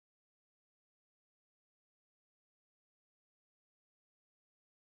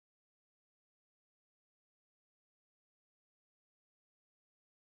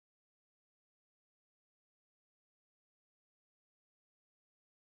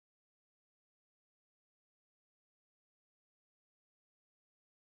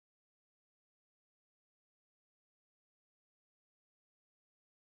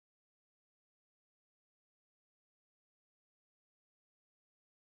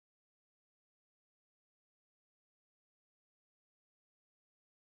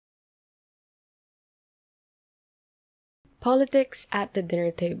Politics at the dinner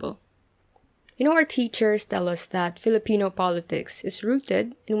table. You know, our teachers tell us that Filipino politics is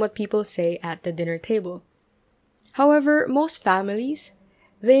rooted in what people say at the dinner table. However, most families,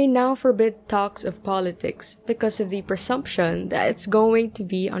 they now forbid talks of politics because of the presumption that it's going to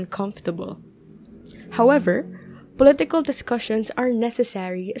be uncomfortable. However, political discussions are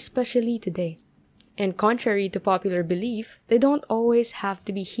necessary, especially today. And contrary to popular belief, they don't always have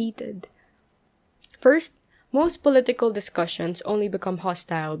to be heated. First, most political discussions only become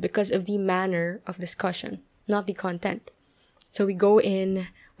hostile because of the manner of discussion, not the content. So we go in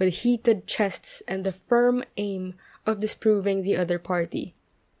with heated chests and the firm aim of disproving the other party.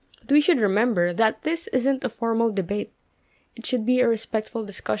 But we should remember that this isn't a formal debate. It should be a respectful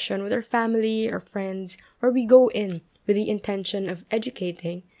discussion with our family or friends, where we go in with the intention of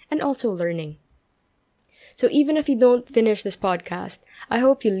educating and also learning. So even if you don't finish this podcast, I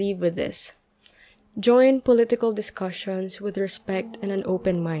hope you leave with this. Join political discussions with respect and an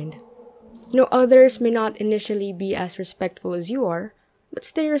open mind. Others may not initially be as respectful as you are, but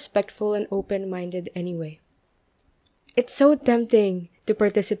stay respectful and open-minded anyway. It's so tempting to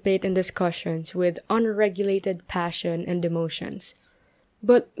participate in discussions with unregulated passion and emotions.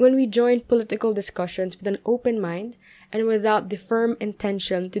 But when we join political discussions with an open mind and without the firm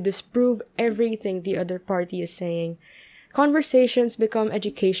intention to disprove everything the other party is saying, conversations become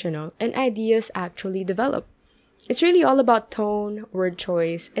educational and ideas actually develop. It's really all about tone, word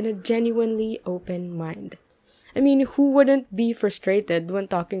choice, and a genuinely open mind. I mean, who wouldn't be frustrated when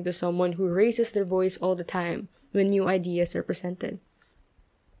talking to someone who raises their voice all the time when new ideas are presented?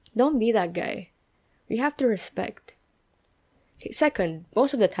 Don't be that guy. We have to respect. Okay, second,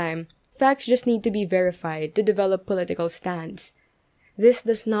 most of the time, facts just need to be verified to develop political stands. This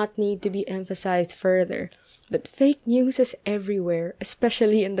does not need to be emphasized further, but fake news is everywhere,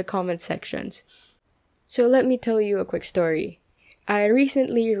 especially in the comment sections. So let me tell you a quick story. I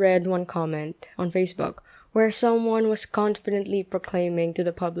recently read one comment on Facebook where someone was confidently proclaiming to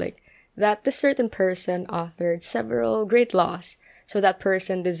the public that this certain person authored several great laws, so that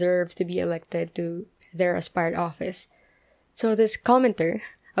person deserves to be elected to their aspired office. So this commenter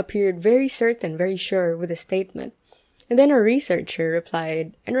appeared very certain, very sure with the statement. And then a researcher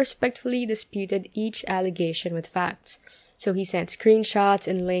replied and respectfully disputed each allegation with facts. So he sent screenshots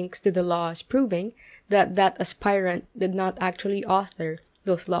and links to the laws proving that that aspirant did not actually author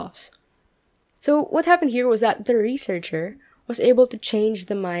those laws. So what happened here was that the researcher was able to change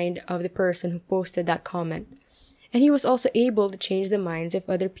the mind of the person who posted that comment. And he was also able to change the minds of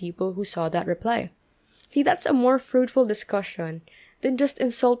other people who saw that reply. See, that's a more fruitful discussion than just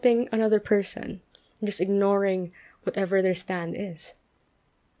insulting another person, just ignoring whatever their stand is.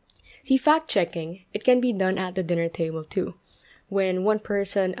 See, fact-checking, it can be done at the dinner table too. When one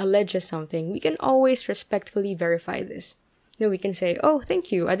person alleges something, we can always respectfully verify this. We can say, "Oh,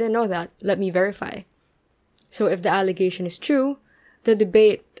 thank you, I didn't know that, let me verify." So if the allegation is true, the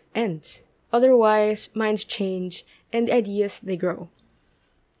debate ends. Otherwise, minds change and the ideas, they grow.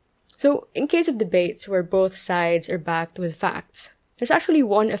 So in case of debates where both sides are backed with facts, there's actually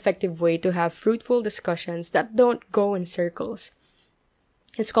one effective way to have fruitful discussions that don't go in circles.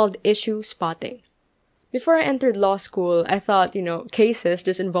 It's called issue spotting. Before I entered law school, I thought, cases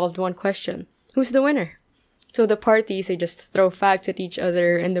just involved one question. Who's the winner? So the parties, they just throw facts at each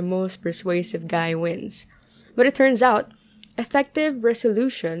other and the most persuasive guy wins. But it turns out, effective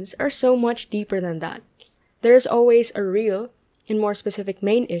resolutions are so much deeper than that. There's always a real and more specific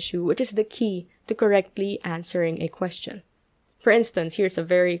main issue, which is the key to correctly answering a question. For instance, here's a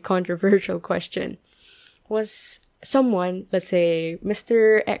very controversial question. Was someone, let's say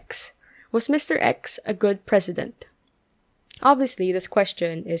Mr. X, was Mr. X a good president? Obviously, this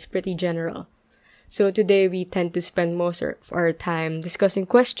question is pretty general. So today we tend to spend most of our time discussing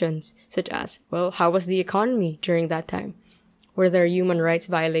questions such as, how was the economy during that time? Were there human rights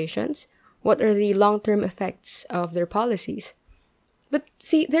violations? What are the long-term effects of their policies? But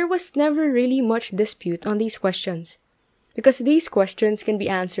see, there was never really much dispute on these questions, because these questions can be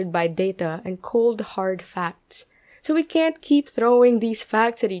answered by data and cold, hard facts. So we can't keep throwing these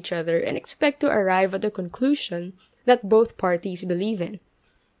facts at each other and expect to arrive at a conclusion that both parties believe in.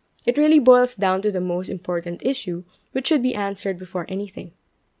 It really boils down to the most important issue, which should be answered before anything.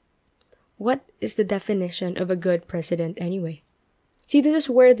 What is the definition of a good president anyway? See, this is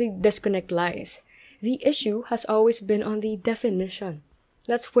where the disconnect lies. The issue has always been on the definition.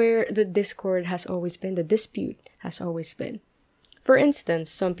 That's where the discord has always been, the dispute has always been. For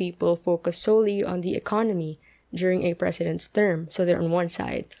instance, some people focus solely on the economy during a president's term, so they're on one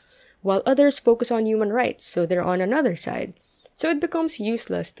side, while others focus on human rights, so they're on another side. So it becomes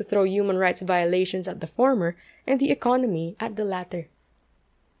useless to throw human rights violations at the former and the economy at the latter.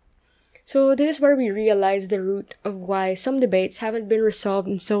 So this is where we realize the root of why some debates haven't been resolved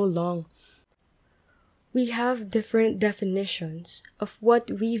in so long. We have different definitions of what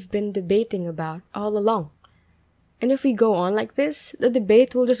we've been debating about all along. And if we go on like this, the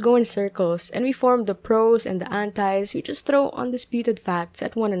debate will just go in circles and we form the pros and the antis, we just throw undisputed facts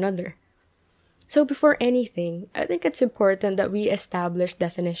at one another. So before anything, I think it's important that we establish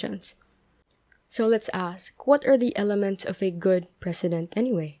definitions. So let's ask, what are the elements of a good president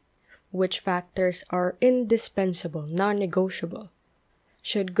anyway? Which factors are indispensable, non-negotiable?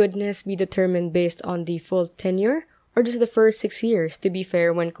 Should goodness be determined based on the full tenure or just the first 6 years to be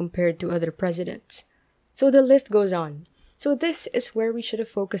fair when compared to other presidents? So the list goes on. So this is where we should have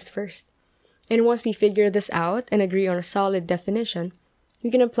focused first. And once we figure this out and agree on a solid definition,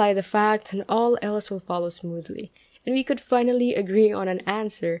 we can apply the facts and all else will follow smoothly. And we could finally agree on an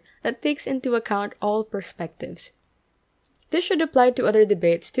answer that takes into account all perspectives. This should apply to other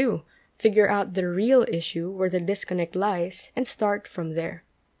debates too. Figure out the real issue where the disconnect lies and start from there.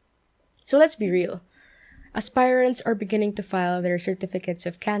 So let's be real. Aspirants are beginning to file their certificates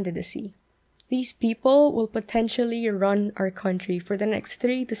of candidacy. These people will potentially run our country for the next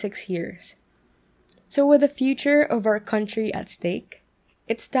 3 to 6 years. So with the future of our country at stake,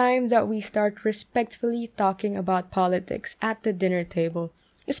 it's time that we start respectfully talking about politics at the dinner table,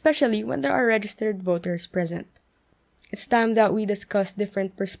 especially when there are registered voters present. It's time that we discuss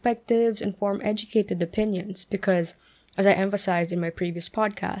different perspectives and form educated opinions because, as I emphasized in my previous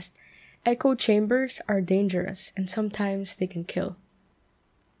podcast, echo chambers are dangerous and sometimes they can kill.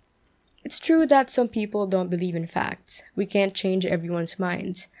 It's true that some people don't believe in facts. We can't change everyone's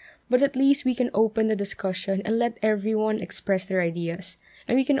minds, but at least we can open the discussion and let everyone express their ideas,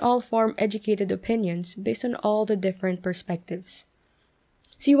 and we can all form educated opinions based on all the different perspectives.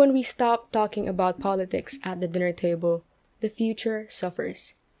 See, when we stop talking about politics at the dinner table, the future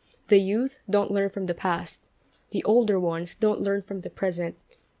suffers. The youth don't learn from the past. The older ones don't learn from the present,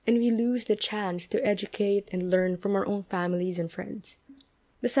 and we lose the chance to educate and learn from our own families and friends.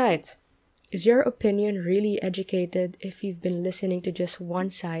 Besides, is your opinion really educated if you've been listening to just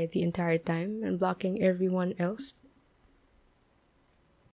one side the entire time and blocking everyone else?